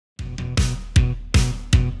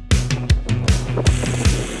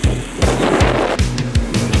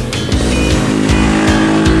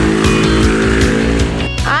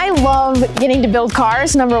I love getting to build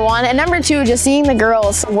cars, number one, and number two, just seeing the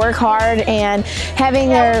girls work hard and having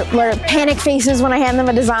their panic faces when I hand them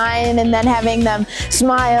a design, and then having them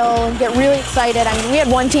smile and get really excited. I mean, we had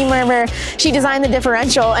one team member, she designed the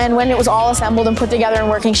differential, and when it was all assembled and put together and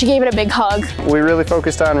working, she gave it a big hug. We really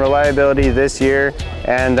focused on reliability this year,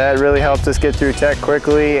 and that really helped us get through tech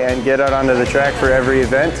quickly and get out onto the track for every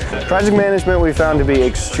event. Project management we found to be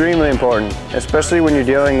extremely important, especially when you're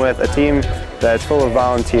dealing with a team that's full of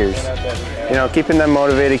volunteers. You know, keeping them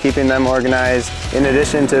motivated, keeping them organized, in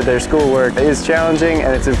addition to their schoolwork, is challenging,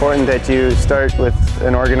 and it's important that you start with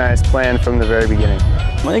an organized plan from the very beginning.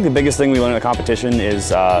 I think the biggest thing we learned in the competition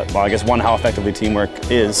is, well, I guess one, how effectively teamwork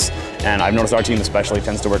is. And I've noticed our team especially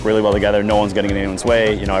tends to work really well together. No one's getting in anyone's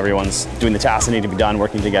way. You know, everyone's doing the tasks that need to be done,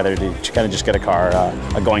 working together to kind of just get a car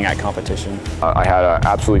going at competition. I had an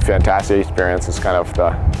absolutely fantastic experience. It's kind of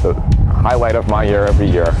the highlight of my year every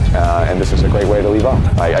year, and this is a great way to leave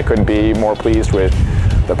off. I couldn't be more pleased with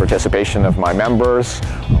the participation of my members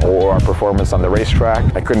or our performance on the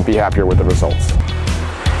racetrack. I couldn't be happier with the results.